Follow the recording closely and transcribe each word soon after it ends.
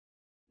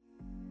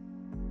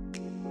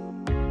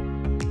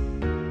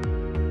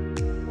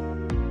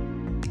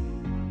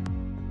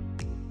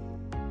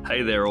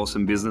Hey there,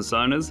 awesome business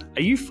owners.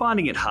 Are you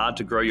finding it hard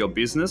to grow your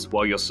business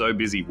while you're so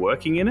busy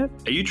working in it?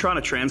 Are you trying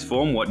to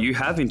transform what you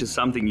have into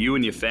something you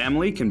and your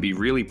family can be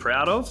really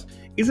proud of?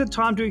 Is it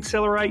time to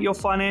accelerate your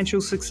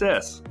financial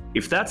success?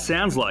 If that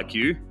sounds like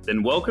you,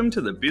 then welcome to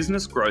the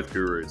Business Growth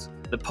Gurus,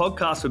 the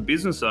podcast for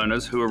business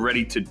owners who are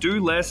ready to do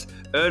less,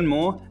 earn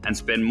more, and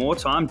spend more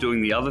time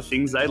doing the other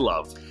things they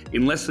love.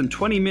 In less than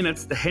 20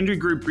 minutes, the Hendry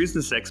Group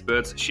business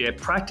experts share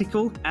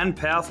practical and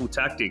powerful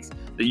tactics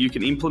that you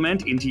can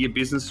implement into your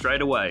business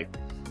straight away.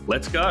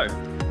 Let's go.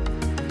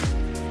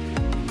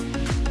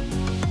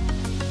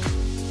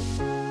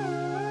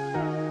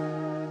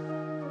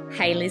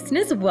 Hey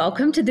listeners,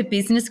 welcome to the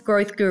Business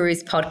Growth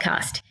Gurus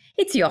podcast.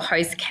 It's your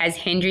host, Kaz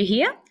Hendry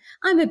here.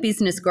 I'm a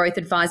business growth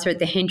advisor at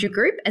the Hendry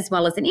Group, as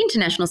well as an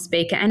international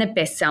speaker and a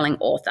best-selling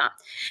author.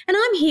 And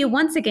I'm here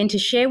once again to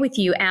share with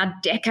you our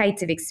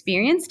decades of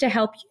experience to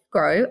help you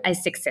grow a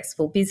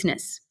successful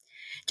business.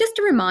 Just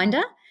a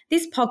reminder,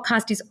 this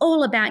podcast is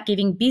all about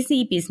giving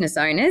busy business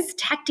owners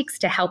tactics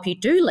to help you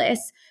do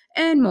less,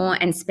 earn more,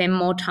 and spend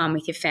more time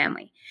with your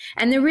family.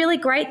 And the really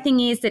great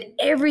thing is that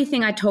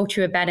everything I talk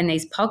to you about in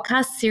these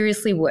podcasts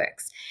seriously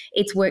works.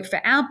 It's worked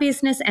for our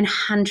business and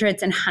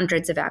hundreds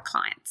of our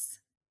clients.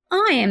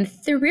 I am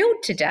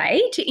thrilled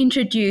today to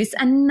introduce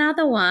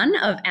another one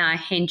of our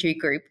Hendry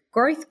Group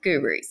Growth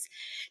Gurus.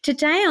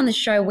 Today on the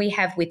show, we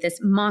have with us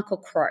Michael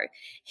Crowe.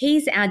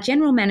 He's our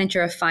General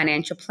Manager of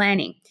Financial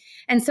Planning.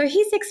 And so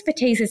his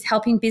expertise is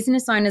helping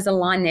business owners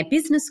align their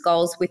business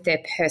goals with their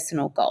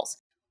personal goals.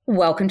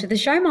 Welcome to the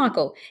show,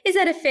 Michael. Is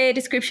that a fair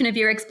description of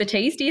your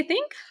expertise, do you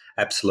think?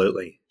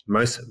 Absolutely.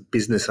 Most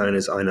business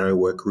owners I know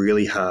work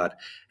really hard,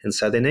 and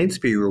so there needs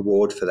to be a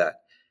reward for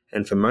that.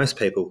 And for most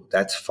people,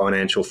 that's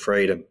financial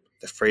freedom,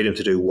 the freedom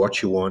to do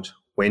what you want,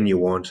 when you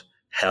want,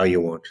 how you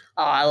want.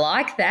 Oh, I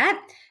like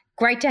that.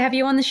 Great to have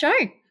you on the show.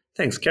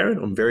 Thanks, Karen.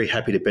 I'm very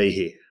happy to be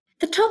here.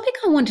 The topic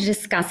I want to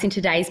discuss in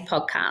today's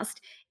podcast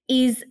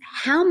is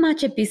how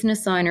much a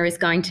business owner is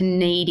going to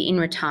need in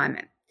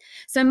retirement.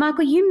 So,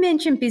 Michael, you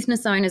mentioned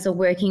business owners are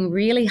working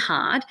really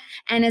hard,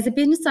 and as a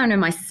business owner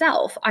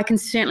myself, I can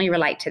certainly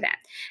relate to that.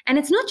 And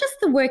it's not just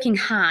the working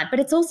hard, but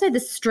it's also the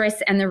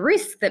stress and the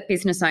risk that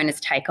business owners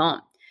take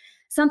on.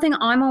 Something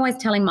I'm always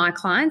telling my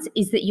clients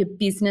is that your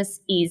business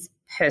is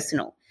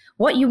personal.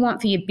 What you want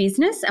for your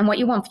business and what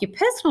you want for your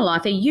personal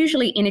life are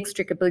usually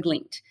inextricably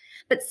linked.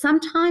 But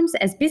sometimes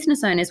as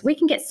business owners, we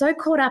can get so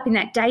caught up in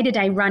that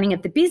day-to-day running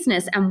of the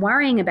business and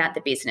worrying about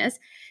the business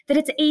that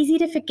it's easy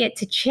to forget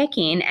to check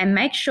in and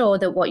make sure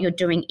that what you're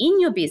doing in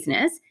your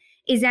business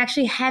is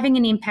actually having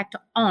an impact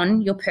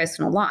on your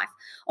personal life.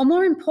 Or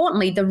more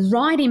importantly, the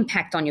right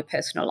impact on your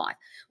personal life.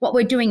 What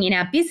we're doing in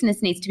our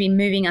business needs to be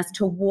moving us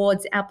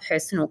towards our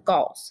personal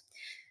goals.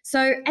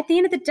 So at the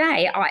end of the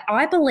day,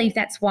 I believe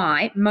that's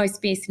why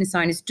most business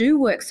owners do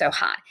work so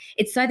hard.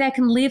 It's so they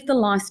can live the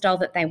lifestyle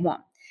that they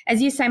want. As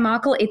you say,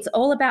 Michael, it's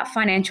all about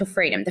financial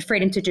freedom, the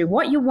freedom to do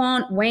what you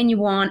want, when you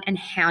want, and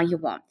how you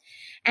want.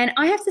 And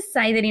I have to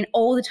say that in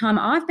all the time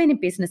I've been a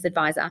business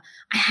advisor,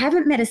 I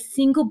haven't met a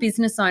single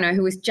business owner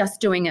who is just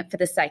doing it for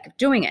the sake of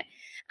doing it.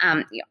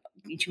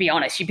 To be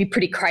honest, you'd be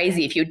pretty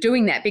crazy if you're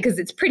doing that because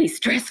it's pretty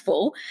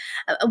stressful.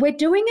 We're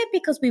doing it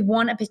because we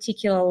want a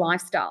particular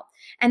lifestyle.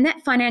 And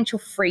that financial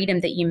freedom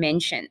that you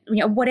mentioned,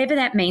 whatever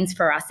that means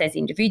for us as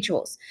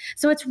individuals.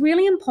 So it's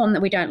really important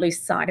that we don't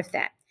lose sight of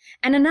that.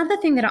 And another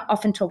thing that I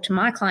often talk to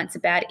my clients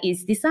about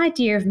is this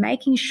idea of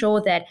making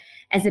sure that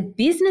as a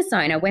business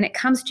owner, when it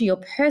comes to your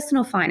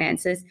personal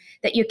finances,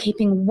 that you're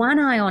keeping one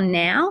eye on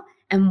now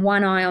and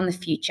one eye on the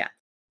future.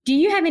 Do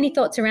you have any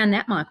thoughts around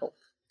that, Michael?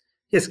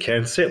 Yes,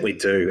 Karen, certainly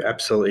do.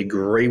 Absolutely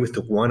agree with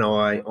the one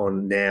eye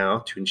on now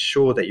to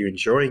ensure that you're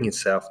enjoying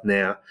yourself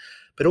now,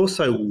 but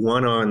also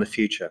one eye on the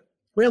future.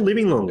 We're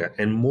living longer,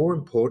 and more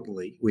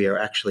importantly, we are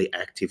actually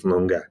active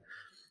longer.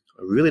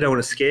 I really don't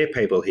want to scare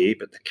people here,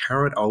 but the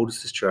current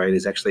oldest Australian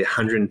is actually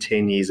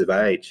 110 years of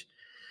age.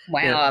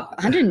 Wow, now,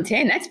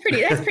 110, that's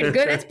pretty good.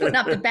 That's putting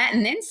up the bat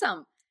and then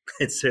some.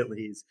 It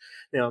certainly is.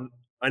 Now,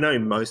 I know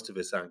most of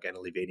us aren't going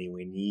to live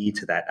anywhere near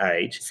to that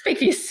age. Speak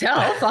for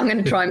yourself. I'm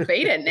going to try and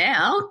beat it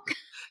now.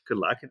 Good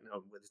luck.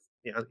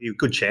 You're a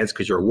good chance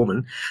because you're a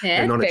woman. Yeah,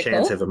 and not a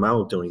chance of a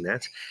male doing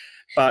that.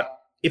 But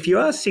if you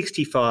are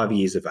 65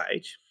 years of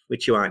age,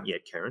 which you aren't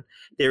yet, Karen,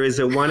 there is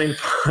a 1 in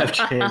 5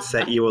 chance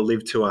that you will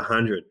live to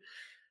 100.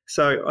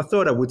 So I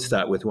thought I would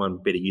start with one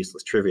bit of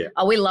useless trivia.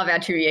 Oh, we love our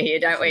trivia here,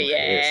 don't we?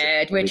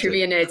 Yeah, yes, we're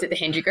trivia nerds at the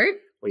Hendry Group.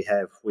 We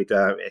have. We'd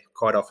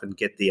quite often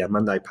get the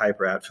Monday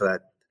paper out for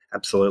that.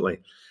 Absolutely.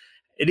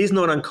 It is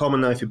not uncommon,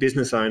 though, for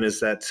business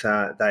owners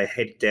that they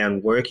head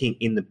down working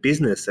in the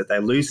business, that they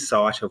lose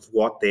sight of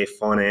what their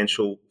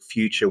financial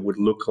future would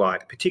look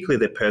like, particularly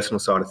their personal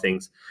side of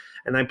things.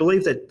 And they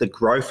believe that the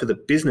growth of the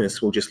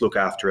business will just look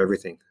after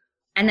everything.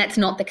 And that's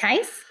not the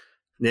case?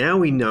 Now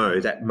we know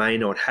that may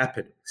not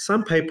happen.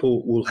 Some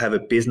people will have a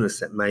business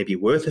that may be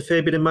worth a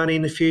fair bit of money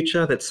in the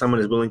future that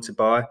someone is willing to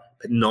buy,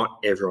 but not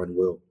everyone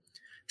will.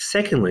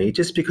 Secondly,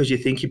 just because you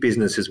think your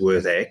business is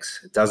worth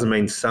X, it doesn't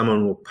mean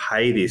someone will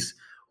pay this,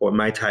 or it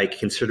may take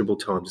considerable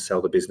time to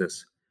sell the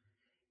business.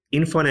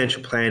 In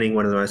financial planning,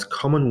 one of the most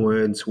common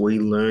words we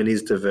learn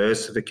is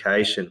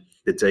diversification,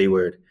 the D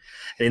word.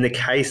 And in the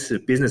case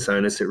of business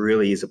owners, it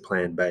really is a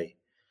plan B.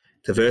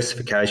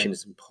 Diversification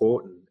is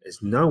important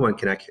as no one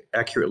can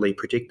accurately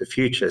predict the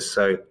future.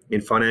 So in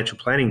financial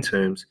planning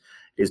terms,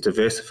 it is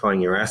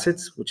diversifying your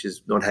assets, which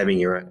is not having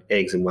your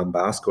eggs in one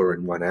basket or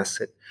in one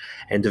asset,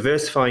 and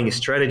diversifying your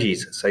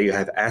strategies so you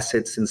have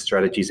assets and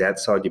strategies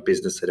outside your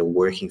business that are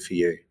working for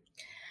you.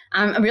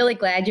 I'm really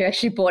glad you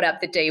actually brought up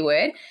the D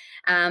word.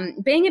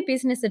 Being a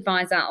business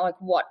advisor,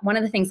 one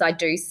of the things I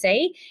do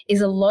see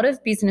is a lot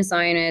of business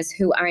owners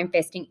who are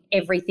investing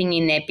everything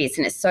in their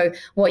business. So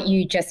what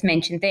you just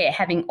mentioned there,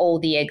 having all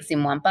the eggs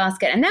in one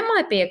basket, and that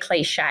might be a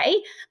cliche,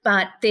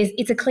 but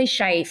it's a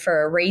cliche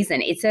for a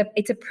reason. It's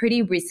a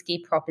pretty risky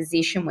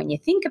proposition when you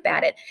think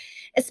about it,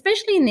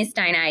 especially in this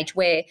day and age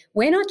where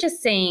we're not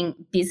just seeing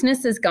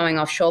businesses going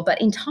offshore,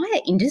 but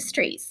entire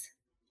industries.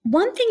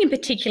 One thing in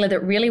particular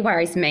that really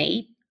worries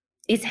me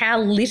is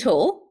how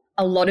little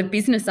a lot of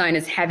business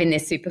owners have in their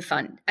super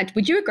fund.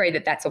 Would you agree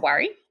that that's a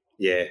worry?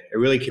 Yeah, it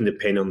really can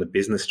depend on the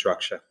business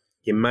structure.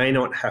 You may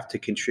not have to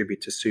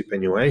contribute to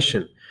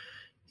superannuation.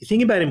 You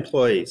think about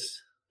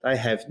employees, they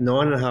have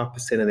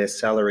 9.5% of their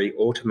salary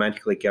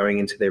automatically going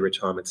into their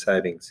retirement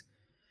savings.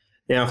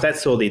 Now, if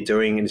that's all they're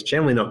doing, it's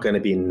generally not going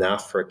to be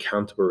enough for a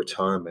comfortable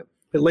retirement,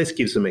 but at least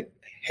gives them a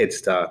head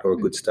start or a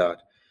good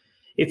start.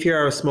 If you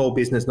are a small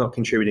business not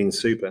contributing to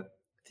super,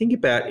 think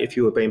about if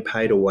you were being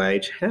paid a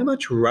wage, how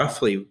much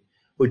roughly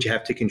would you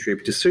have to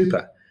contribute to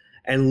super?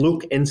 And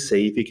look and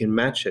see if you can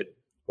match it,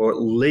 or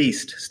at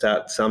least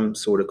start some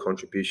sort of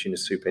contribution to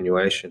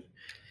superannuation.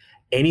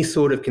 Any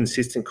sort of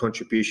consistent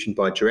contribution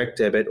by direct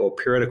debit or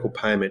periodical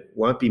payment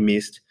won't be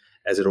missed,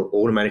 as it will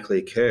automatically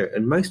occur.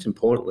 And most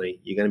importantly,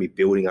 you're going to be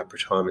building up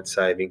retirement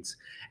savings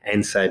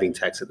and saving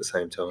tax at the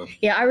same time.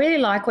 Yeah, I really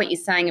like what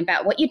you're saying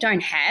about what you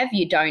don't have,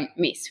 you don't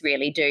miss,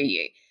 really, do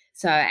you?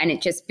 So, and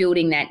it's just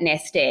building that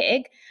nest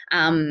egg.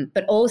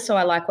 But also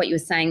I like what you were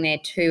saying there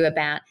too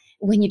about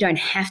when you don't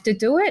have to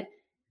do it,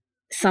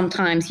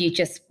 sometimes you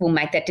just will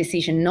make that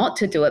decision not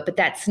to do it, but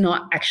that's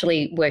not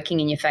actually working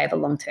in your favour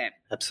long term.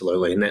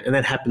 Absolutely, and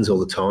that happens all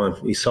the time.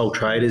 You sole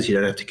traders, you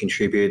don't have to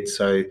contribute.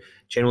 So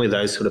generally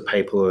those sort of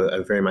people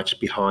are very much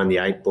behind the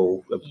eight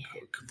ball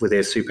with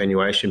their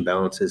superannuation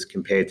balances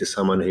compared to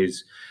someone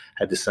who's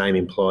had the same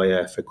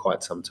employer for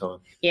quite some time.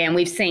 Yeah, and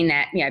we've seen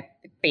that,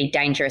 be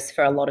dangerous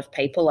for a lot of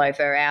people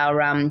over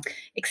our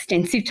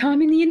extensive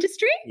time in the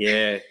industry.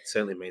 Yeah, it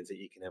certainly means that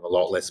you can have a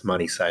lot less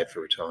money saved for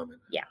retirement.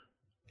 Yeah.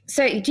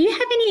 So do you have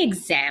any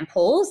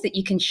examples that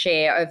you can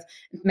share of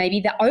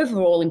maybe the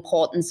overall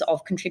importance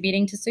of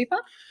contributing to super?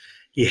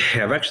 Yeah,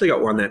 I've actually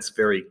got one that's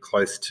very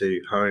close to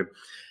home,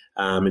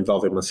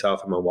 involving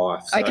myself and my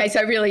wife. Okay,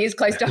 so it really is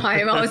close to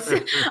home.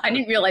 I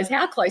didn't realise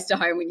how close to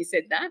home when you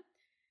said that.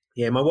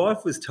 Yeah, my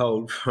wife was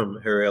told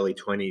from her early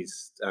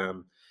 20s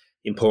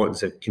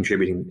importance of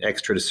contributing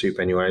extra to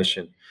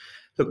superannuation.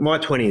 Look, my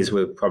 20s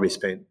were probably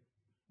spent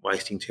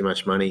wasting too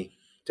much money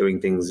doing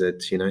things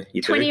that, you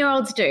do.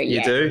 20-year-olds do, yeah.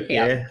 You do,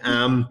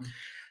 yeah.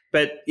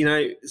 But,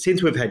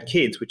 since we've had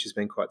kids, which has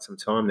been quite some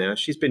time now,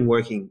 she's been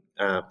working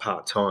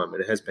part-time,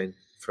 and it has been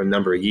for a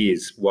number of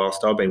years,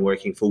 whilst I've been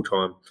working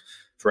full-time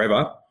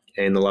forever,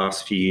 and the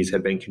last few years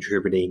have been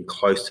contributing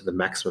close to the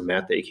maximum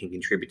amount that you can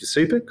contribute to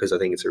super, because I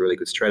think it's a really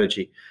good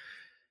strategy.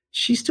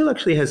 She still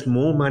actually has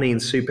more money in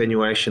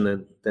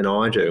superannuation than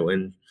I do.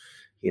 And,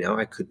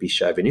 I could be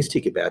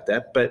chauvinistic about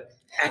that, but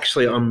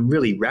actually I'm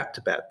really rapt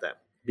about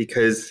that,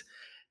 because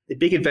the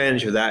big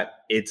advantage of that,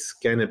 it's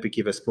going to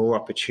give us more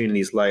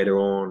opportunities later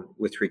on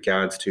with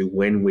regards to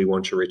when we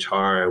want to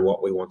retire and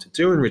what we want to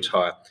do and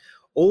retire,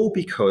 all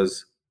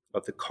because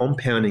of the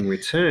compounding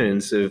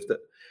returns of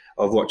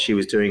what she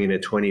was doing in her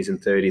 20s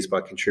and 30s by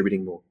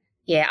contributing more.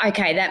 Yeah,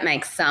 okay, that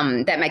makes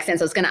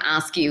sense. I was going to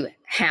ask you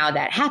how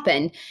that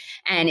happened,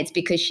 and it's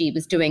because she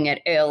was doing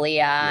it earlier.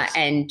 Yes.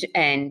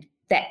 and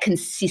that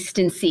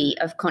consistency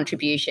of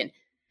contribution.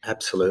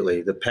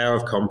 Absolutely. The power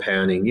of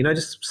compounding,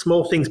 just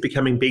small things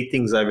becoming big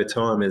things over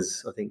time,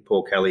 as I think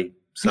Paul Kelly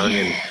sung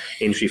and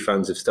entry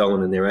funds have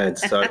stolen in their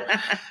ads. So,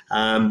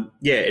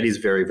 it is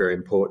very, very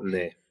important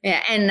there.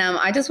 Yeah, and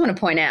I just want to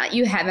point out,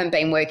 you haven't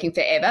been working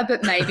forever,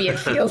 but maybe it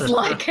feels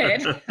like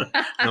it.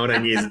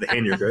 19 years at the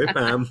Henry Group.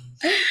 So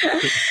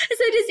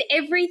does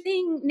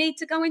everything need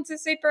to go into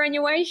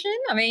superannuation?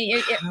 I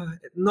mean...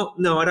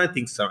 No, I don't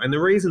think so. And the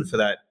reason for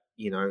that,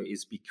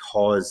 is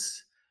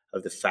because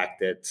of the fact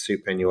that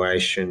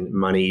superannuation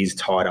money is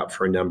tied up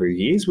for a number of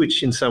years,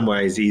 which in some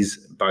ways is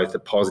both a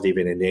positive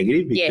and a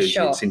negative, because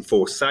it's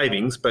enforced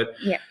savings. But,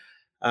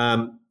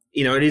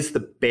 it is the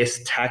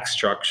best tax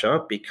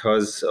structure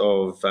because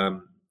of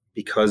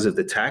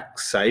the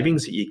tax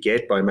savings that you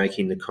get by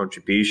making the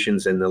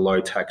contributions and the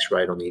low tax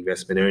rate on the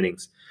investment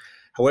earnings.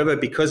 However,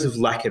 because of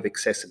lack of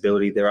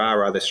accessibility, there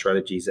are other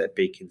strategies that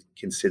be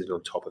considered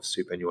on top of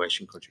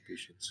superannuation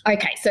contributions.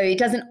 Okay, so it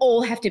doesn't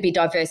all have to be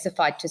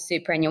diversified to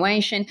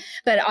superannuation,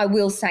 but I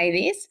will say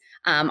this,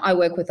 I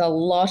work with a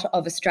lot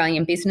of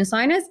Australian business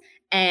owners,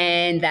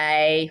 and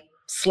they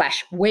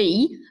 /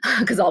 we,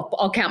 because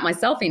I'll count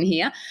myself in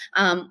here,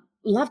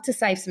 love to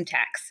save some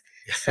tax.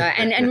 So,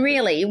 and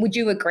really, would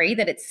you agree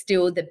that it's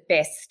still the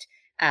best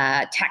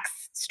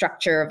tax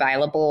structure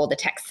available, the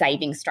tax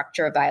saving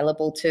structure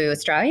available to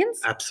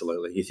Australians?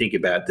 Absolutely. You think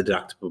about the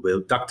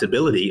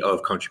deductibility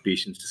of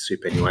contributions to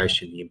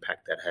superannuation, the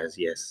impact that has,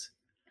 yes.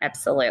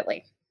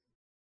 Absolutely.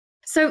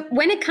 So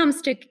when it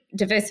comes to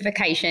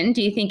diversification,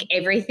 do you think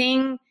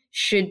everything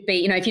should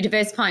be, if you're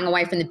diversifying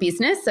away from the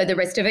business, so the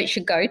rest of it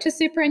should go to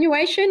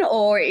superannuation,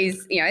 or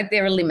is,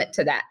 there a limit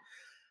to that?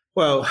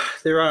 Well,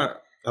 there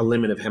are a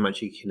limit of how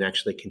much you can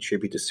actually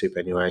contribute to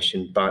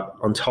superannuation, but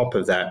on top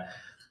of that,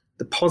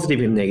 the positive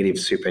and negative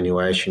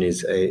superannuation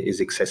is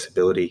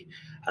accessibility.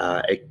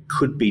 It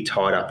could be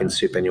tied up in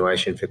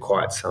superannuation for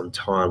quite some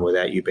time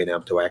without you being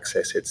able to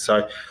access it.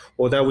 So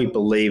although we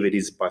believe it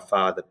is by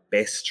far the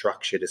best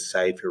structure to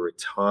save for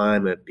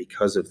retirement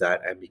because of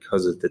that and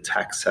because of the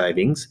tax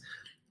savings,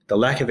 the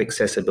lack of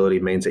accessibility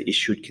means that you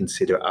should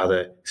consider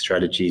other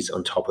strategies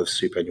on top of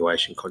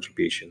superannuation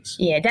contributions.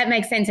 Yeah, that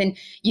makes sense. And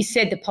you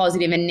said the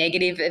positive and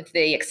negative of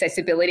the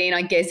accessibility, and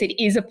I guess it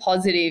is a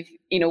positive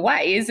in a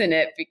way, isn't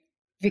it?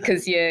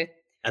 Because you're...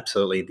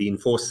 Absolutely. The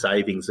enforced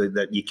savings are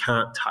that you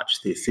can't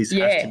touch this. This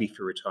has to be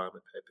for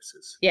retirement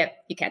purposes. Yeah,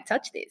 you can't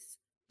touch this.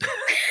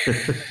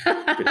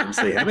 Bit of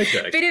MC Hammer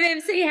joke. Bit of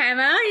MC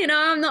Hammer.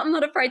 I'm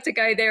not afraid to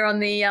go there on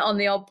the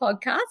old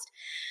podcast.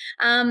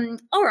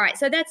 All right,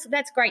 so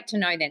that's great to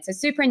know then. So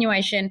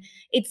superannuation,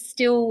 it's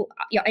still,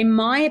 in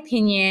my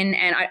opinion,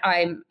 and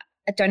I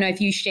don't know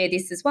if you share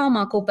this as well,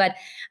 Michael, but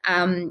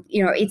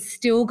it's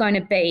still going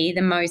to be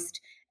the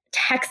most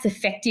tax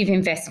effective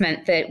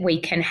investment that we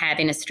can have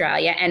in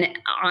Australia. And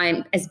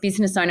I'm, as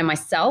business owner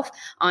myself,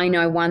 I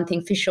know one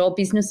thing for sure: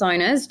 business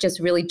owners just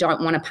really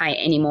don't want to pay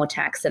any more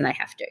tax than they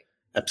have to.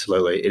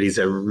 Absolutely, it is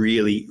a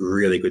really,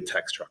 really good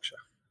tax structure.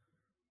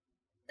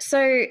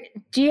 So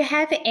do you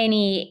have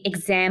any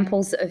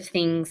examples of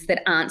things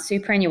that aren't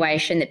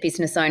superannuation that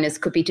business owners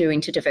could be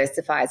doing to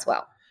diversify as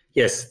well?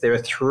 Yes, there are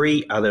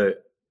 3 other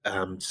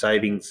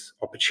savings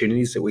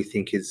opportunities that we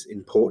think is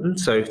important.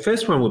 So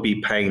first one would be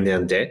paying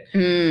down debt.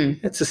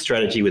 That's a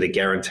strategy with a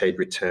guaranteed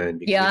return.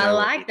 Yeah, I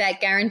like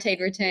that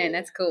guaranteed return.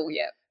 That's cool,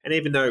 yeah. And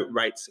even though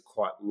rates are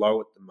quite low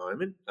at the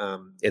moment,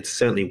 it's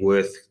certainly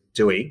worth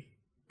doing,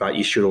 but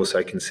you should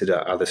also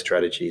consider other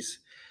strategies.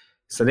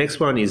 So the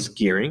next one is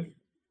gearing.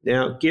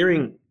 Now,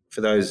 gearing,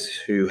 for those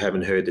who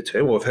haven't heard the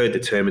term or have heard the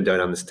term and don't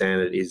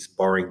understand it, is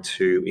borrowing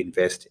to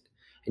invest in.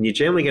 And you're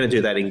generally going to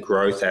do that in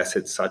growth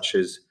assets such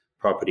as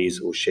properties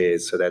or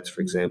shares. So that's,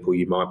 for example,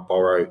 you might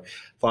borrow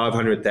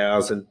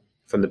 $500,000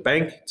 from the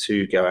bank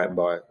to go out and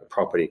buy a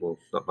property. Well,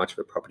 not much of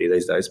a property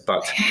these days,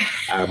 but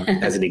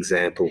as an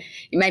example.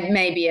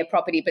 Maybe a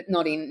property, but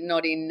not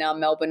in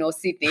Melbourne or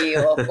Sydney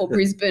or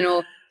Brisbane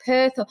or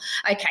Perth.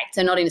 Okay,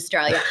 so not in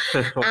Australia.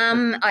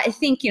 I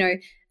think,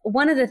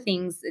 one of the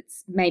things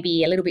that's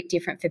maybe a little bit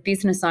different for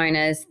business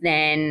owners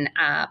than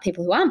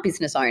people who aren't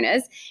business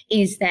owners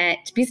is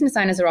that business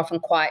owners are often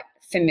quite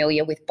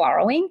familiar with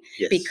borrowing.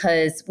 Yes.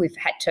 Because we've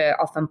had to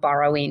often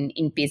borrow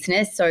in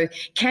business, so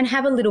can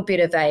have a little bit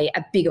of a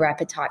bigger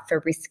appetite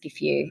for risk if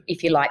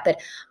you like.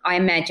 But I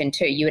imagine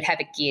too you would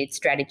have a geared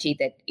strategy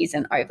that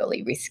isn't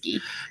overly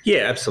risky.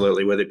 Yeah,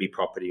 absolutely, whether it be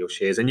property or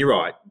shares. And you're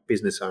right,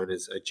 business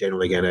owners are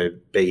generally going to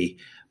be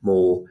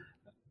more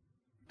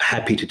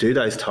happy to do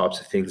those types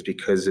of things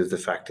because of the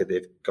fact that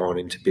they've gone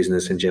into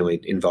business and generally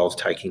involves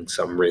taking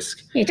some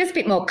risk. Yeah, just a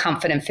bit more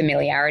comfort and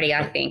familiarity,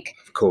 I think.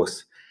 Of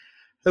course.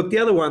 Look, the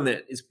other one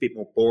that is a bit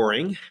more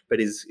boring, but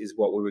is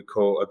what we would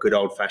call a good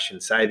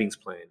old-fashioned savings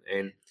plan.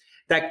 And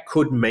that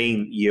could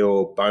mean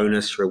your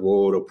bonus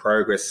reward or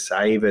progress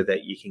saver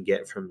that you can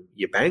get from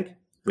your bank,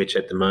 which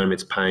at the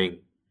moment is paying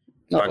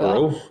bugger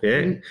all.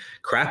 Yeah,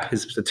 crap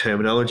is the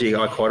terminology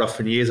I quite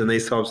often use on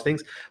these types of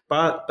things.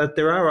 But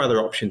there are other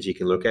options you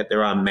can look at.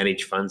 There are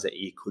managed funds that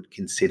you could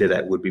consider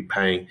that would be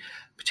paying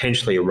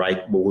potentially a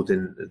rate more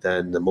than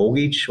the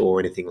mortgage or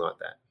anything like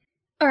that.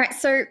 All right,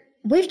 so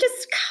we've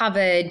just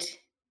covered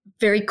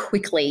very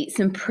quickly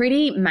some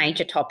pretty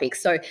major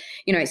topics. So,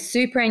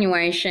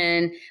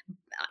 superannuation,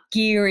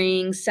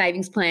 gearing,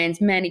 savings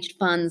plans, managed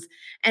funds.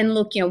 And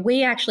look,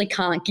 we actually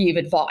can't give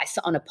advice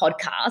on a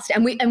podcast,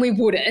 and we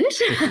wouldn't.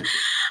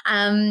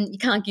 You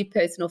can't give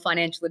personal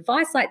financial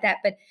advice like that.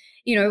 But,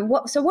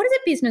 what does a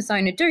business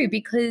owner do?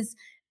 Because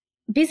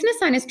business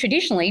owners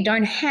traditionally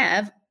don't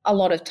have a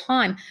lot of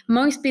time.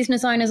 Most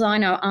business owners I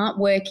know aren't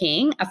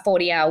working a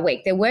 40-hour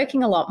week. They're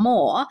working a lot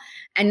more.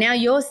 And now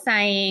you're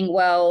saying,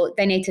 well,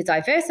 they need to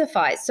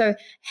diversify. So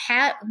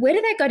where do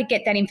they go to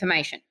get that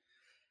information?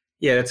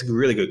 Yeah, that's a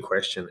really good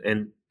question.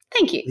 And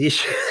thank you. The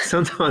issue,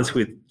 sometimes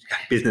with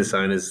business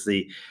owners,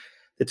 the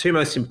 2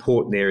 most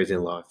important areas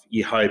in life,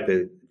 you hope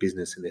a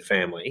business and their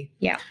family.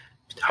 Yeah.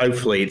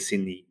 Hopefully it's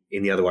in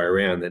the other way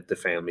around, that the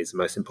family is the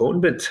most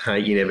important,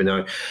 but you never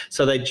know.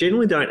 So they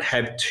generally don't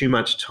have too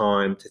much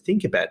time to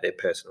think about their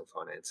personal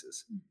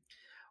finances.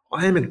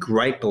 I am a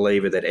great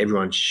believer that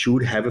everyone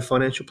should have a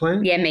financial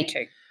plan. Yeah, me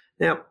too.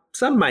 Now,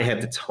 some may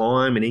have the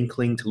time and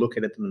inkling to look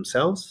at it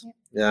themselves.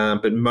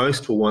 but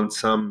most will want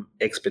some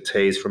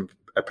expertise from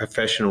a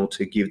professional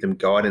to give them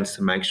guidance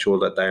to make sure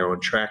that they are on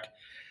track,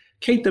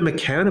 keep them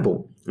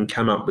accountable, and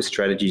come up with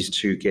strategies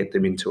to get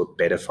them into a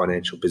better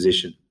financial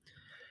position.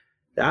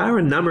 There are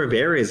a number of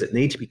areas that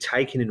need to be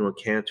taken into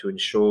account to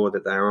ensure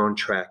that they are on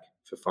track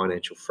for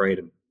financial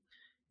freedom.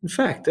 In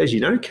fact, as you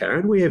know,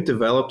 Karen, we have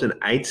developed an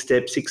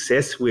 8-step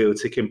success wheel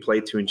to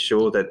complete to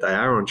ensure that they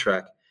are on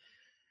track.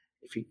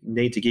 If you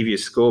need to give you a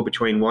score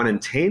between 1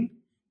 and 10,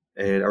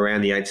 and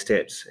around the 8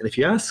 steps. And if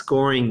you are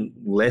scoring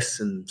less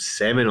than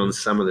 7 on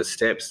some of the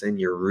steps, then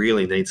you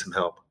really need some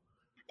help.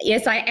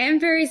 Yes, I am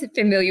very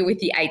familiar with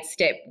the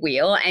 8-step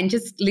wheel, and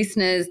just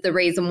listeners, the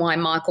reason why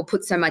Michael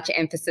put so much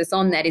emphasis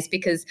on that is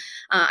because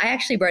I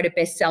actually wrote a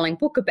best-selling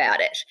book about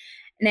it.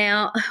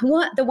 Now,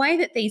 the way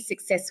that these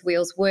success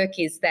wheels work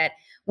is that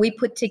we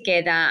put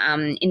together,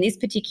 in this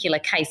particular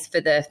case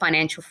for the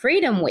financial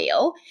freedom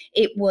wheel,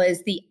 it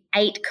was the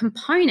 8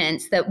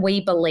 components that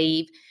we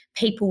believe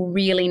people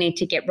really need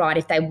to get right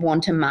if they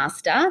want to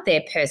master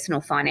their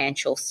personal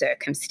financial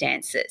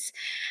circumstances.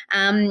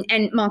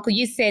 And Michael,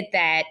 you said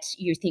that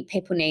you think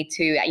people need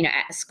to,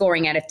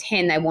 scoring out of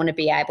 10, they want to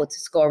be able to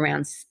score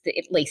around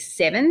at least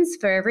 7s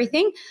for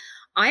everything.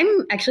 I'm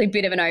actually a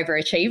bit of an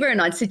overachiever,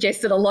 and I'd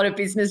suggest that a lot of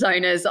business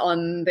owners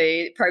on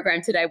the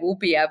program today will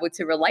be able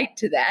to relate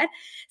to that.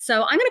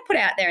 So I'm going to put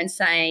out there and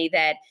say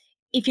that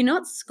if you're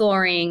not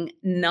scoring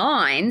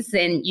 9s,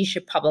 then you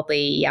should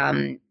probably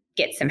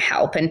get some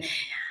help. And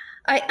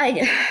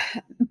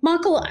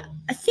Michael,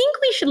 I think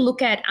we should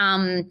look at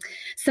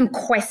some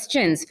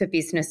questions for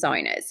business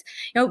owners.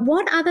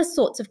 What are the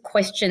sorts of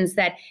questions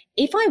that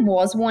if I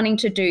was wanting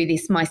to do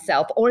this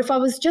myself, or if I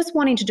was just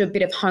wanting to do a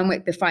bit of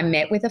homework before I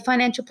met with a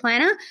financial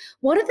planner,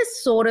 what are the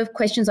sort of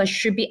questions I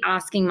should be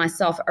asking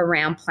myself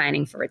around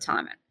planning for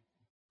retirement?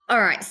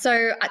 All right.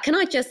 So can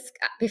I just,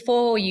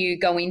 before you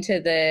go into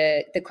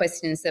the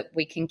questions that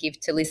we can give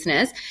to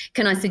listeners,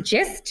 can I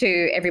suggest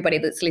to everybody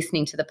that's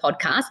listening to the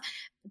podcast,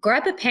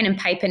 grab a pen and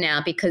paper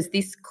now, because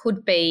this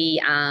could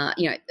be,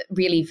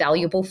 really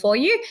valuable for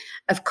you.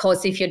 Of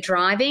course, if you're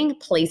driving,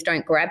 please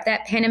don't grab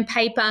that pen and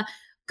paper.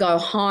 Go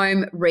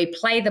home,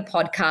 replay the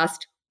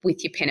podcast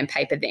with your pen and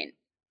paper then.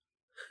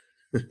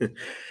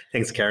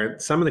 Thanks, Karen.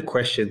 Some of the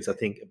questions I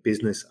think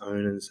business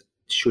owners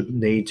should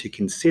need to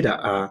consider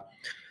are,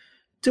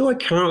 do I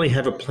currently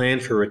have a plan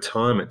for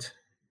retirement?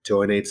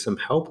 Do I need some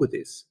help with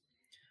this?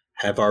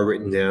 Have I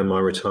written down my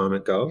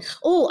retirement goals?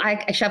 Oh,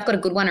 I've got a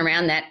good one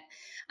around that.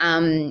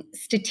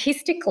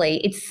 Statistically,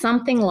 it's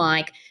something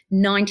like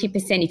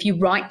 90%. If you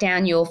write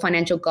down your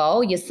financial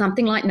goal, you're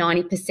something like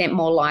 90%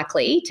 more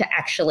likely to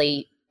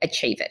actually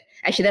achieve it.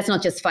 Actually, that's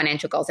not just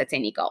financial goals, that's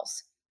any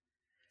goals.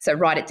 So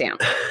write it down.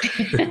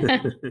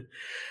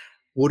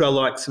 Would I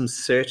like some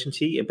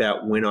certainty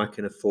about when I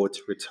can afford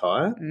to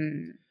retire?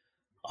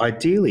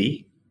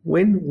 Ideally,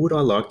 when would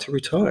I like to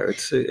retire?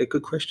 It's a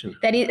good question.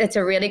 It's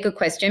a really good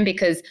question,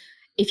 because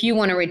if you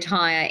want to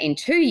retire in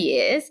 2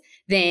 years,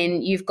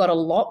 then you've got a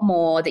lot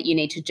more that you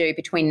need to do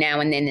between now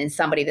and then than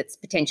somebody that's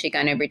potentially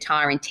going to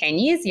retire in 10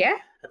 years, yeah?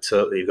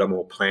 Absolutely. You've got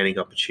more planning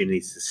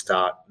opportunities to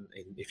start.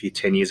 If you're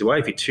 10 years away,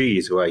 if you're 2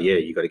 years away,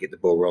 you've got to get the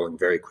ball rolling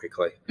very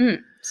quickly.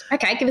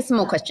 Okay, give us some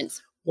more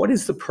questions. What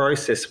is the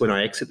process when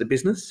I exit the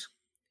business?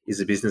 Is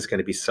the business going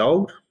to be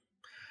sold?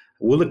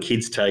 Will the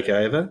kids take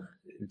over?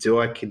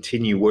 Do I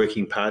continue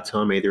working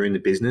part-time either in the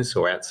business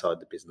or outside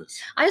the business?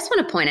 I just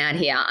want to point out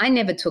here, I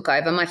never took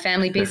over my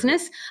family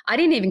business. I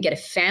didn't even get a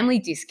family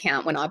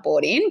discount when I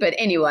bought in. But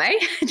anyway,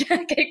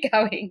 keep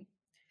going.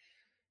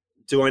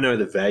 Do I know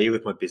the value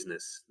of my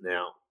business?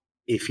 Now,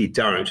 if you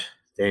don't,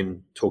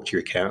 then talk to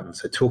your accountant.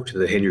 So talk to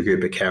the Henry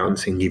Group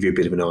accountants and give you a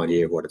bit of an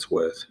idea of what it's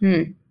worth.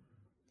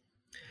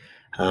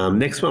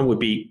 Next one would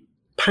be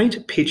paint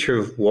a picture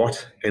of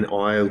what an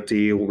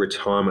ideal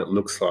retirement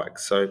looks like.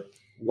 So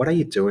what are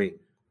you doing?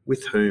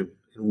 With whom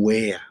and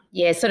where?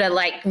 Yeah, sort of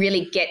like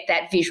really get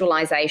that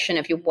visualization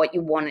of what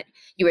you want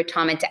your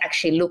retirement to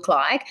actually look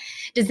like.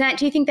 Do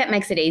you think that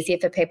makes it easier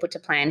for people to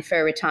plan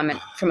for retirement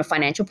from a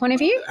financial point of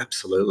view?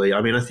 Absolutely.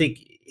 I mean, I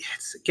think it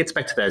gets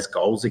back to those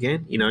goals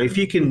again. If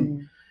you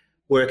can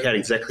work out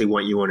exactly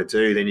what you want to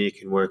do, then you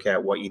can work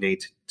out what you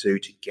need to do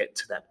to get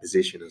to that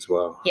position as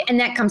well. Yeah, and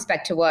that comes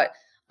back to what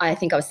I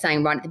think I was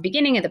saying right at the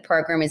beginning of the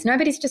program, is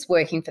nobody's just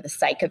working for the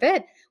sake of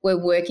it. We're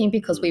working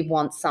because we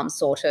want some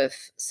sort of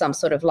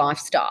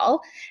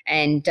lifestyle,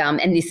 and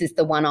this is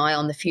the one eye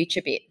on the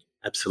future bit.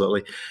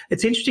 Absolutely.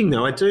 It's interesting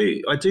though. I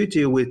do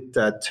deal with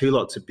 2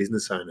 lots of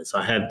business owners.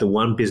 I have the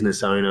one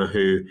business owner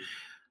who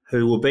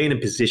will be in a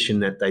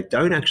position that they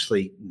don't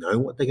actually know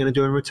what they're going to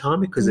do in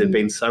retirement because they've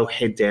been so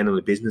head down in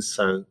the business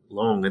so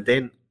long. And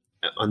then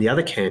on the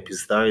other camp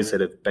is those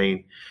that have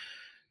been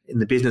in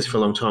the business for a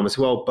long time as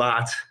well,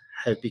 but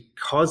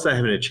because they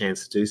haven't had a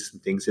chance to do some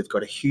things, they've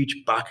got a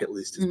huge bucket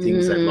list of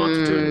things they'd like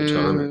to do in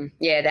retirement.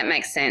 Yeah, that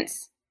makes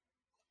sense.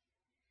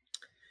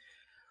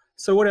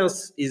 So what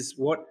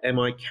am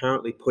I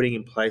currently putting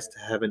in place to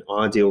have an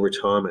ideal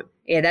retirement?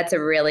 Yeah, that's a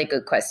really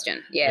good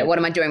question. Yeah, what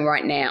am I doing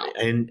right now?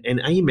 And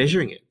are you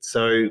measuring it?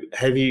 So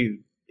have you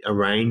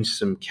arrange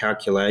some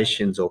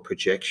calculations or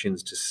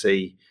projections to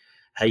see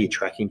how you're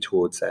tracking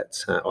towards that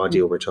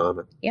ideal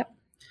retirement. Yep.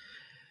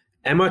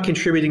 Am I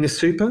contributing to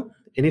super?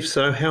 And if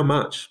so, how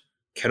much?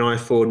 Can I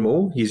afford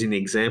more? Using the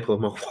example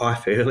of my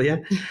wife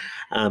earlier.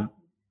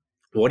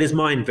 What is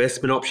my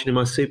investment option in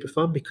my super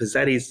fund? Because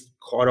that is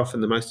quite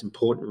often the most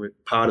important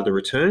part of the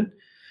return.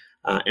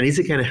 And is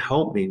it going to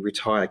help me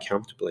retire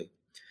comfortably?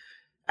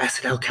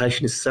 Asset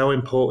allocation is so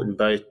important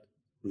both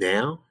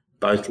now,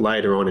 both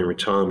later on in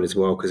retirement as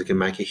well, because it can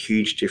make a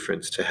huge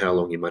difference to how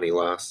long your money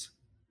lasts.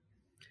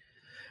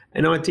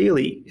 And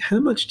ideally, how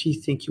much do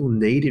you think you'll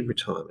need in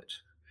retirement?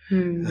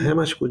 How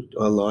much would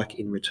I like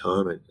in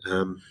retirement?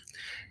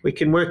 We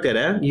can work that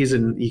out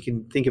you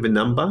can think of a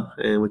number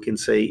and we can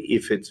see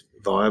if it's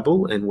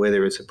viable and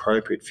whether it's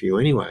appropriate for you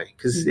anyway.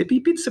 Because they'd be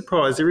a bit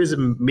surprised. There is a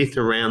myth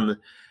around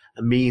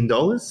 $1 million,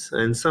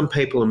 and some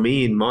people $1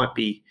 million might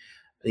be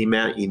the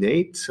amount you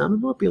need.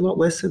 Some might be a lot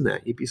less than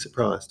that. You'd be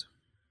surprised.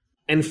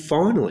 And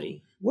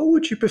finally, what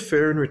would you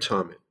prefer in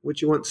retirement?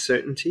 Would you want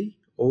certainty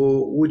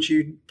or would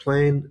you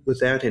plan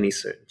without any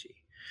certainty?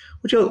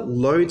 Would you want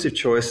loads of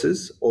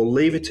choices or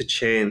leave it to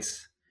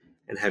chance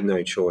and have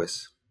no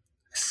choice?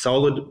 A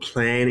solid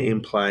plan in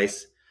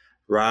place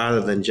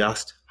rather than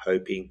just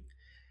hoping.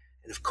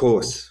 And of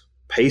course,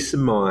 peace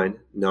of mind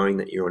knowing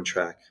that you're on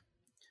track.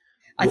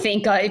 I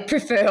think I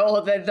prefer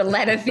all the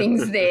latter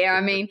things there.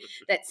 I mean,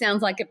 that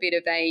sounds like a bit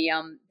of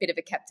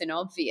a Captain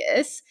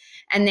Obvious.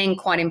 And then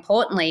quite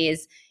importantly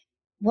is,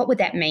 what would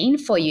that mean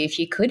for you if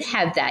you could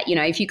have that? You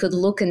know, if you could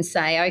look and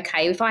say,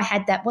 okay, if I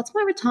had that, what's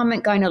my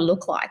retirement going to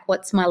look like?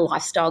 What's my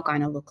lifestyle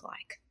going to look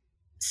like?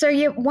 So,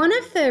 yeah, one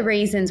of the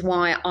reasons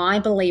why I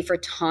believe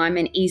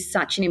retirement is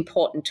such an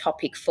important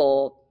topic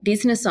for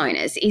business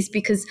owners is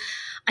because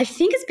I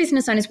think as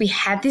business owners, we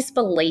have this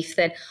belief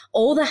that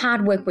all the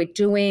hard work we're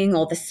doing,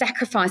 all the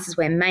sacrifices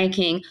we're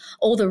making,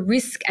 all the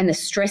risk and the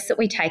stress that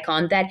we take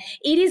on, that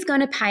it is going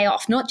to pay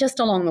off, not just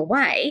along the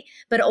way,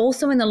 but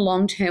also in the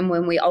long term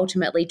when we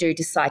ultimately do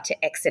decide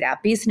to exit our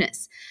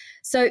business.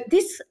 So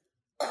this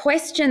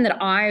question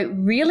that I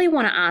really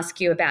want to ask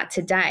you about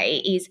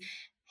today is,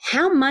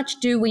 how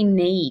much do we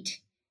need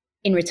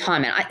in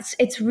retirement?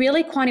 It's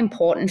really quite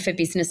important for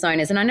business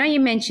owners. And I know you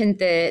mentioned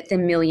the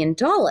 $1 million,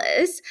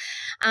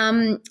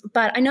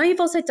 but I know you've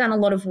also done a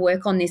lot of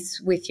work on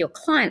this with your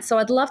clients. So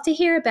I'd love to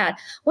hear about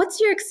what's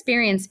your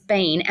experience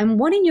been and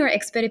what, in your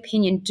expert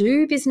opinion,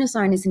 do business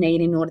owners need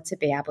in order to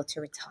be able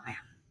to retire?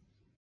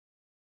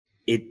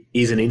 It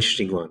is an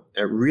interesting one.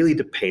 It really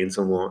depends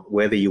on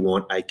whether you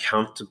want a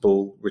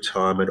comfortable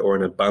retirement or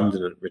an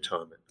abundant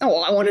retirement.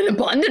 Oh, I want an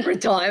abundant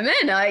retirement.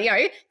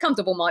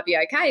 Comfortable might be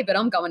okay, but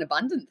I'm going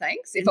abundant,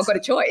 thanks, if I've got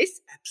a choice.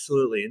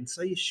 Absolutely. And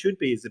so you should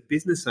be, as a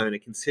business owner,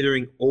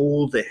 considering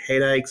all the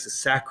headaches, the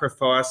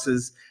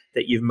sacrifices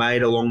that you've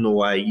made along the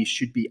way. You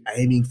should be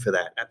aiming for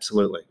that.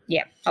 Absolutely.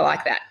 Yeah, I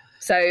like that.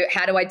 So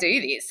how do I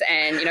do this?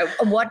 And,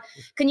 what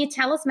can you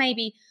tell us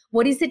maybe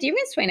what is the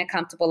difference between a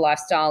comfortable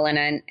lifestyle and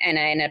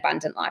an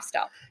abundant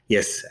lifestyle?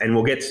 Yes, and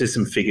we'll get to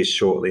some figures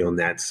shortly on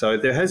that. So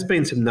there has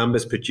been some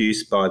numbers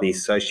produced by the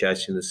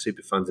Association of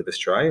Super Funds of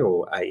Australia,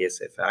 or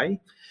ASFA.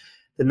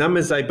 The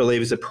numbers they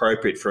believe is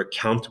appropriate for a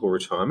comfortable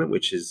retirement,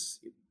 which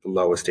is the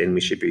lowest end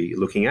we should be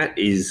looking at,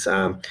 is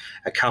a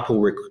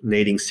couple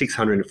needing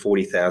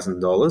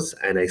 $640,000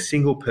 and a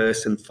single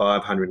person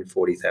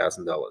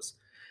 $540,000.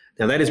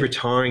 Now, that is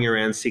retiring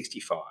around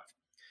 65.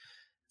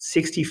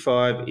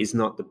 65 is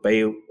not the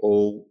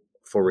be-all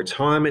for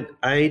retirement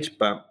age,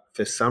 but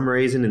for some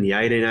reason in the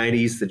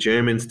 1880s, the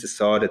Germans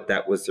decided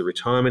that was the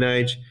retirement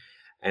age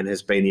and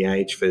has been the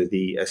age for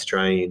the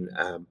Australian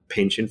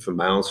pension for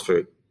males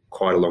for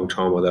quite a long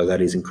time, although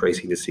that is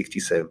increasing to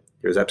 67.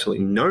 There is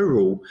absolutely no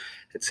rule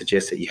that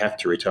suggests that you have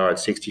to retire at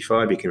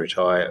 65. You can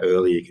retire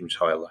early, you can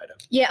retire later.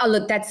 Yeah,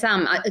 look, that's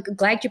I'm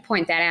glad you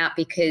point that out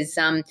because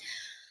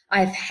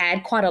I've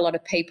had quite a lot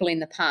of people in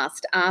the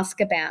past ask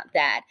about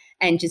that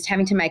and just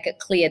having to make it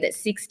clear that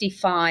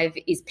 65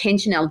 is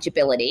pension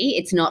eligibility.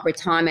 It's not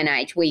retirement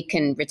age. We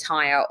can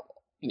retire,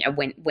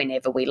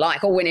 whenever we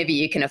like or whenever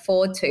you can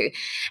afford to.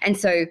 And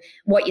so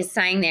what you're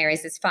saying there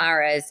is, as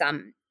far as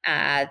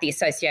the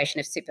Association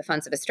of Super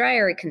Funds of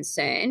Australia are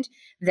concerned,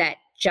 that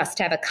just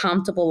to have a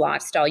comfortable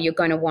lifestyle, you're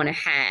going to want to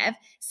have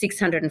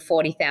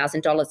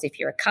 $640,000 if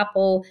you're a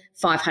couple,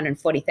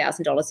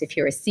 $540,000 if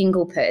you're a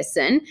single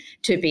person,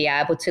 to be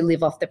able to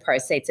live off the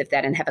proceeds of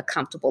that and have a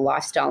comfortable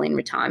lifestyle in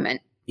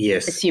retirement.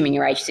 Yes. Assuming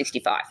you're age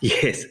 65.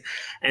 Yes.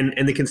 And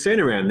the concern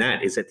around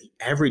that is that the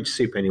average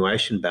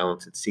superannuation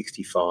balance at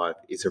 65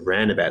 is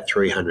around about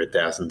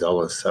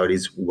 $300,000. So it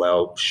is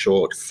well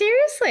short.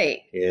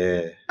 Seriously?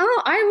 Yeah.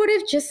 Oh, I would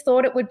have just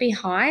thought it would be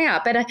higher.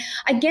 But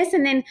I guess,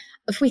 and then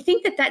if we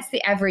think that that's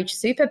the average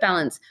super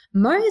balance,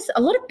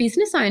 a lot of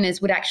business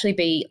owners would actually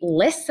be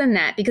less than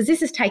that, because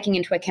this is taking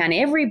into account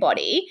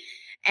everybody.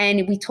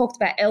 And we talked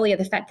about earlier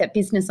the fact that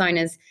business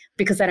owners,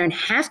 because they don't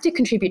have to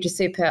contribute to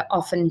super,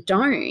 often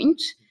don't.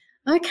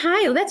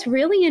 Okay, well, that's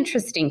really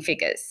interesting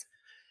figures.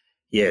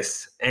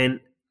 Yes,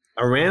 and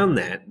around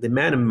that, the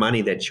amount of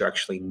money that you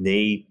actually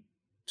need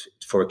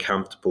for a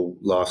comfortable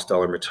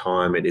lifestyle in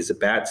retirement is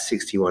about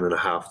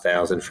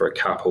 $61,500 for a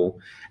couple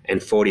and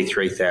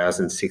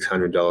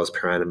 $43,600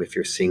 per annum if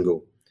you're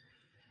single.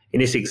 In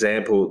this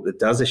example, it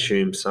does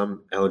assume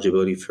some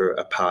eligibility for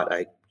a Part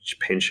H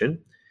pension.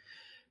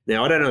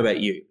 Now, I don't know about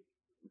you,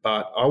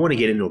 but I want to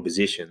get into a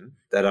position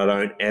that I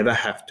don't ever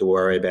have to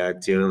worry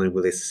about dealing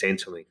with this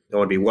Centrelink. I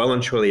want to be well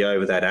and truly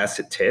over that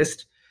asset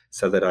test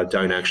so that I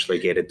don't actually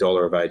get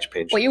 $1 of age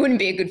pension. Well, you wouldn't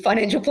be a good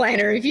financial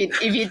planner if you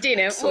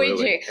didn't, would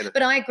you?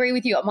 But I agree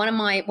with you. One of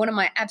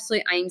my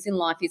absolute aims in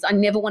life is I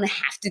never want to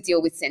have to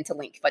deal with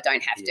Centrelink if I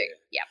don't have to.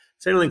 Yeah.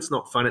 Centrelink's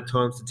not fun at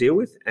times to deal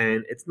with,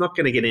 and it's not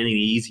going to get any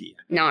easier.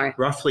 No.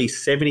 Roughly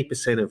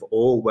 70% of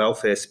all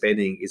welfare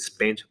spending is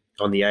spent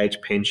on the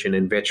age pension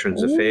and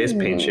Veterans Affairs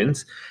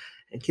pensions.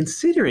 And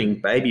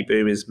considering baby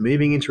boomers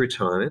moving into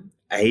retirement,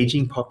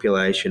 ageing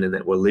population, and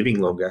that we're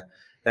living longer,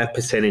 that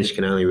percentage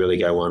can only really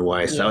go one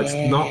way. So it's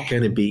not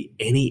going to be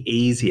any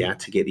easier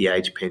to get the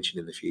age pension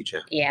in the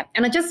future. Yeah.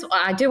 And I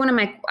do want to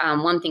make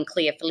one thing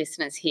clear for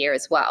listeners here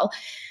as well.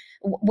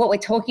 What we're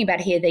talking about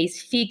here, these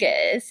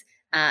figures,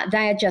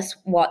 they are just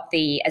what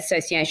the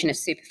Association of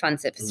Super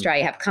Funds of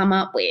Australia have come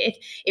up with.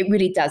 It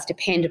really does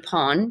depend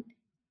upon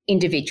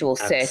individual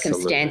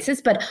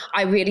circumstances, but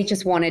I really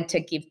just wanted to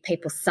give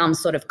people some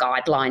sort of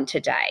guideline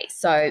today.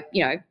 So,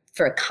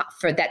 for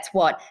that's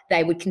what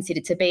they would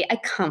consider to be a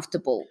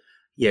comfortable.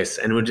 Yes,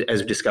 and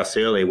as we discussed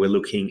earlier, we're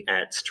looking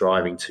at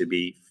striving to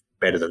be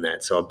better than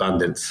that, so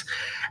abundance.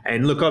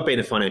 And look, I've been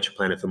a financial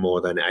planner for more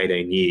than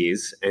 18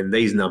 years, and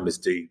these numbers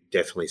do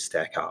definitely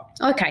stack up.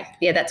 Okay,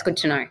 yeah, that's good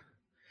to know.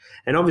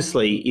 And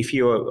obviously, if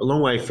you're a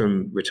long way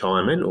from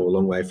retirement or a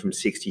long way from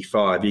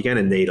 65, you're going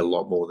to need a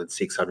lot more than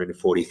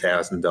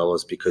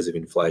 $640,000 because of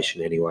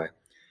inflation anyway.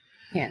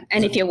 Yeah,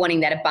 and if you're wanting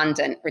that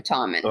abundant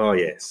retirement. Oh,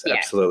 yes,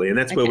 absolutely. And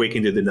that's where we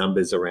can do the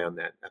numbers around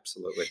that,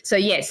 absolutely.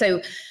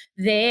 So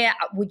there,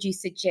 would you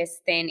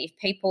suggest then if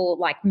people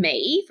like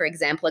me, for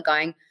example, are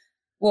going,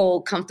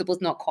 well, comfortable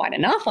is not quite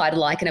enough, I'd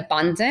like an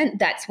abundant,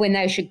 that's when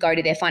they should go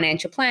to their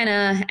financial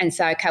planner and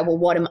say, okay, well,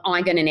 what am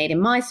I going to need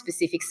in my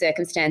specific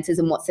circumstances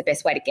and what's the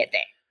best way to get there?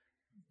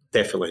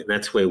 Definitely. And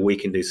that's where we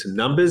can do some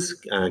numbers,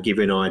 give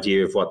you an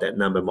idea of what that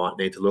number might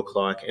need to look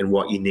like and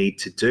what you need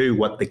to do,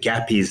 what the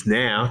gap is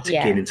now to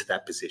get into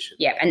that position.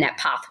 Yeah, and that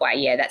pathway.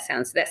 Yeah, that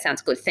sounds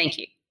good. Thank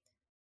you.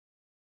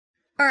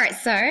 All right,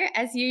 so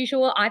as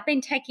usual, I've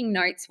been taking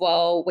notes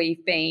while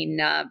we've been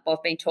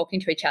talking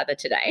to each other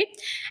today,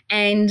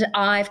 and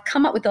I've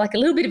come up with like a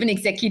little bit of an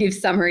executive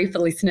summary for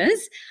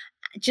listeners.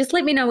 Just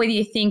let me know whether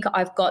you think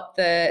I've got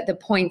the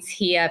points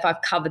here, if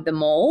I've covered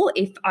them all.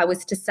 If I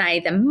was to say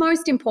the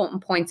most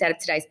important points out of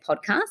today's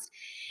podcast,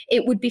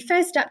 it would be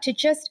first up to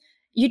just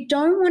you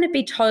don't want to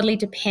be totally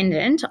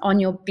dependent on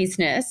your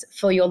business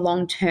for your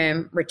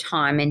long-term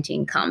retirement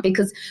income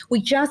because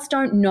we just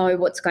don't know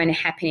what's going to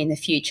happen in the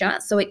future.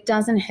 So it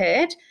doesn't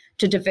hurt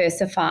to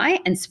diversify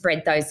and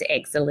spread those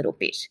eggs a little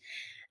bit.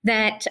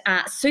 That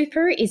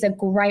super is a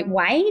great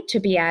way to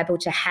be able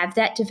to have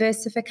that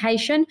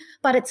diversification,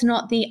 but it's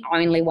not the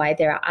only way.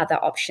 There are other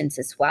options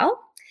as well.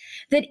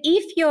 That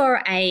if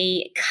you're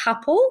a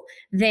couple,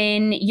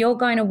 then you're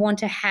going to want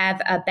to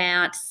have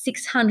about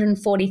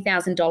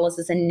 $640,000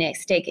 as a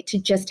nest egg to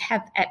just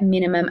have at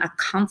minimum a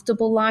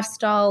comfortable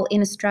lifestyle in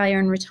Australia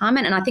in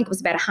retirement. And I think it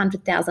was about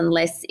 $100,000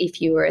 less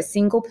if you were a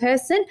single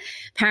person.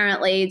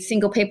 Apparently,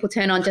 single people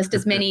turn on just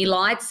as many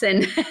lights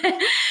and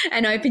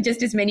and open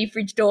just as many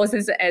fridge doors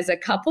as a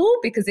couple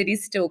because it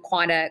is still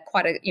quite a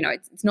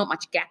it's not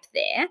much gap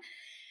there.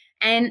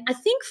 And I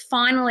think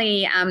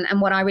finally,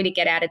 and what I really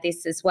get out of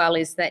this as well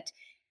is that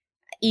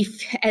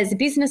if as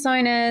business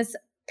owners,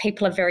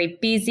 people are very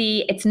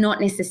busy, it's not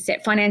necessary,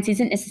 finance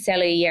isn't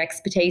necessarily your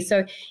expertise.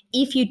 So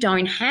if you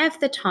don't have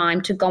the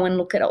time to go and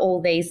look at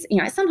all these,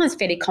 sometimes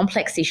fairly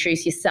complex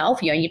issues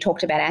yourself, you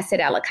talked about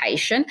asset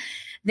allocation,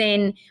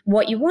 then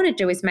what you want to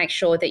do is make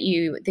sure that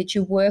you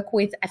work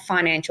with a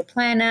financial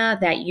planner,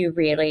 that you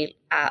really,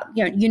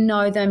 you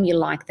know them, you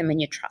like them and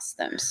you trust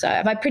them. So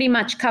have I pretty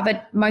much covered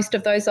most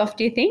of those off,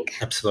 do you think?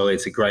 Absolutely.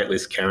 It's a great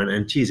list, Karen.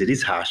 And geez, it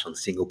is harsh on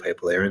single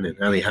people there, isn't it?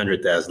 Only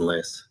 100,000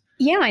 less.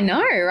 Yeah, I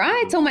know,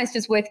 right? It's almost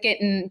just worth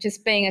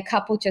just being a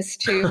couple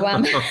just to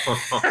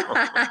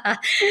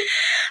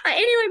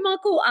Anyway,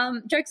 Michael,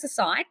 jokes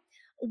aside,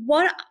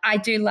 what I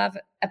do love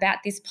about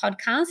this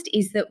podcast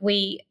is that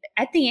we,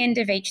 at the end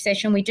of each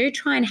session, we do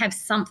try and have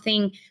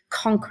something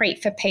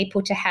concrete for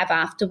people to have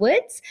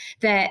afterwards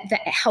that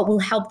will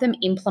help them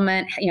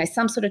implement,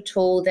 some sort of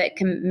tool that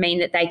can mean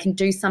that they can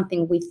do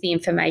something with the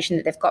information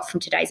that they've got from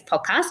today's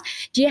podcast.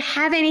 Do you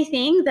have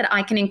anything that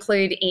I can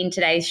include in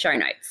today's show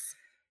notes?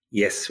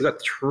 Yes, we've got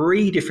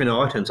 3 different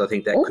items I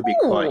think that could be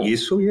quite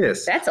useful,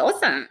 yes. That's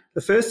awesome.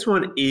 The first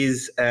one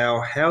is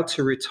our How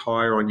to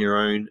Retire on Your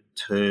Own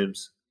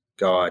Terms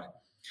guide,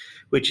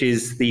 which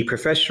is the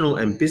professional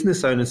and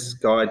business owner's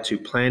guide to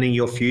planning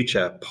your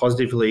future,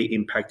 positively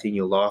impacting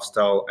your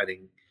lifestyle and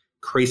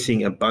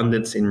Increasing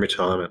Abundance in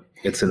Retirement.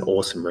 It's an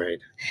awesome read,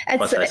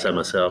 if I say so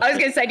myself. I was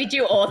going to say, did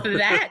you author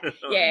that?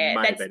 Yeah,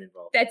 May have been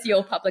involved. That's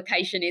your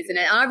publication, isn't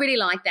it? I really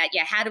like that.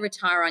 Yeah, How to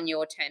Retire on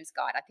Your Terms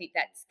Guide. I think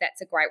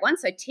that's a great one.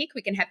 So tick,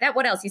 we can have that.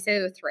 What else? You said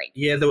there were 3.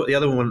 Yeah, the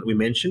other one that we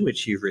mentioned,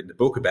 which you've written a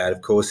book about,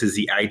 of course, is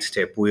the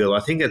 8-step wheel. I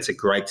think that's a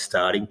great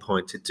starting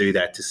point to do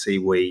that, to see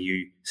where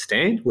you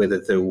stand, whether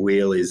the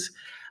wheel is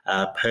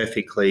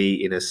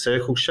perfectly in a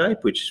circle shape,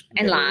 which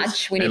and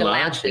large. We need a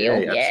large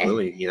wheel. Yeah,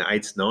 absolutely.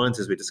 8s, 9s,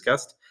 as we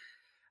discussed.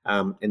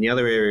 And the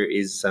other area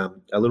is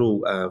a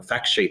little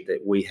fact sheet that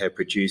we have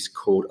produced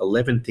called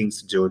 11 Things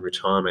to Do in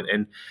Retirement.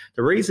 And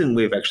the reason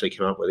we've actually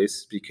come up with this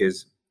is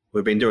because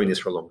we've been doing this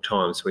for a long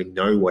time, so we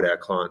know what our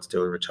clients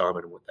do in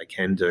retirement and what they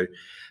can do.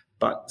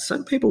 But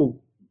some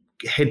people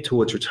head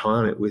towards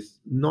retirement with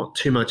not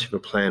too much of a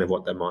plan of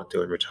what they might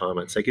do in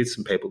retirement. So give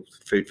some people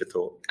food for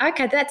thought.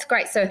 Okay, that's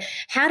great. So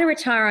How to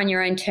Retire on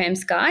Your Own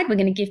Terms Guide. We're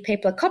going to give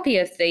people a copy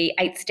of the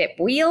 8-step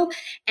wheel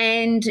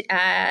and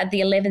the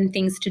 11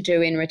 things to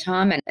do in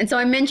retirement. And so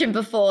I mentioned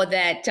before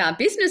that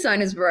business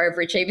owners were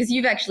overachievers.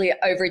 You've actually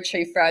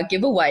overachieved for our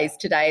giveaways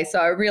today, so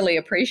I really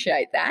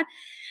appreciate that.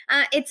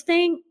 It's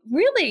been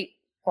really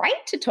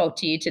great to talk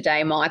to you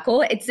today,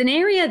 Michael. It's an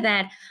area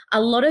that a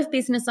lot of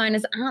business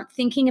owners aren't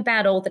thinking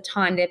about all the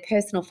time, their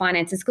personal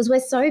finances, because we're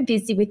so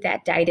busy with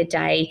that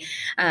day-to-day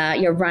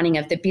running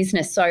of the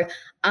business. So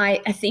I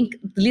think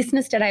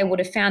listeners today would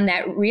have found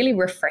that really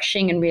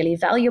refreshing and really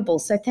valuable.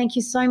 So thank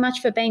you so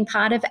much for being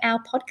part of our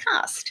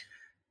podcast.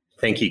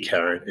 Thank you,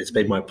 Karen. It's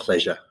been my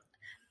pleasure.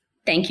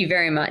 Thank you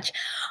very much.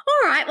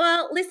 All right,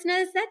 well,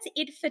 listeners, that's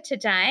it for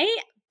today.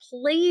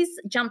 Please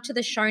jump to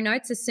the show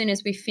notes as soon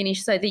as we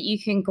finish so that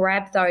you can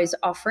grab those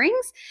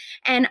offerings.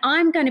 And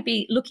I'm going to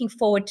be looking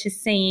forward to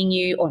seeing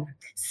you or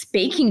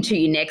speaking to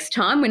you next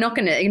time. You're not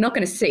going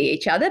to see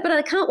each other, but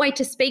I can't wait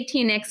to speak to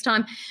you next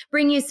time,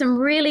 bring you some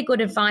really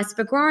good advice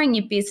for growing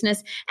your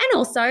business and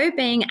also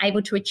being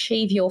able to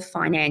achieve your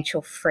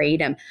financial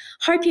freedom.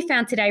 Hope you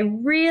found today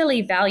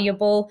really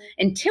valuable.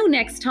 Until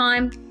next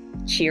time,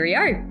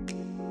 cheerio.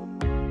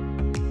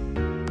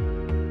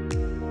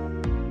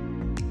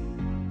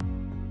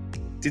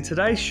 Did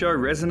today's show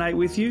resonate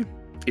with you?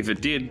 If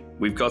it did,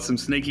 we've got some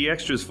sneaky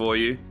extras for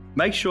you.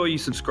 Make sure you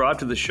subscribe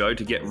to the show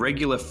to get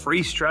regular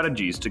free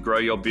strategies to grow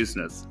your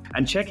business.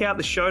 And check out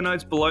the show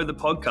notes below the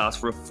podcast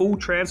for a full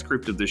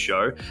transcript of the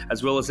show,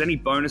 as well as any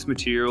bonus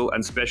material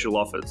and special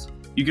offers.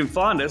 You can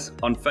find us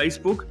on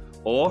Facebook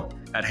or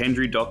at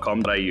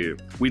hendry.com.au.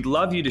 We'd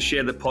love you to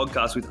share the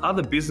podcast with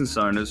other business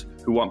owners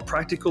who want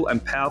practical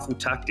and powerful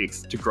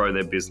tactics to grow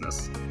their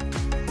business.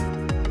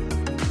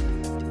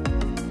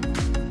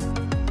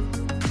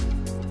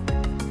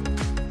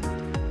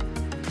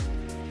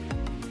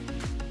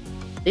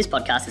 This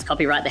podcast is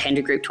copyright The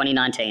Hendry Group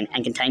 2019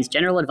 and contains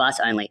general advice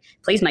only.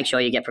 Please make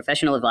sure you get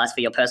professional advice for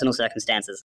your personal circumstances.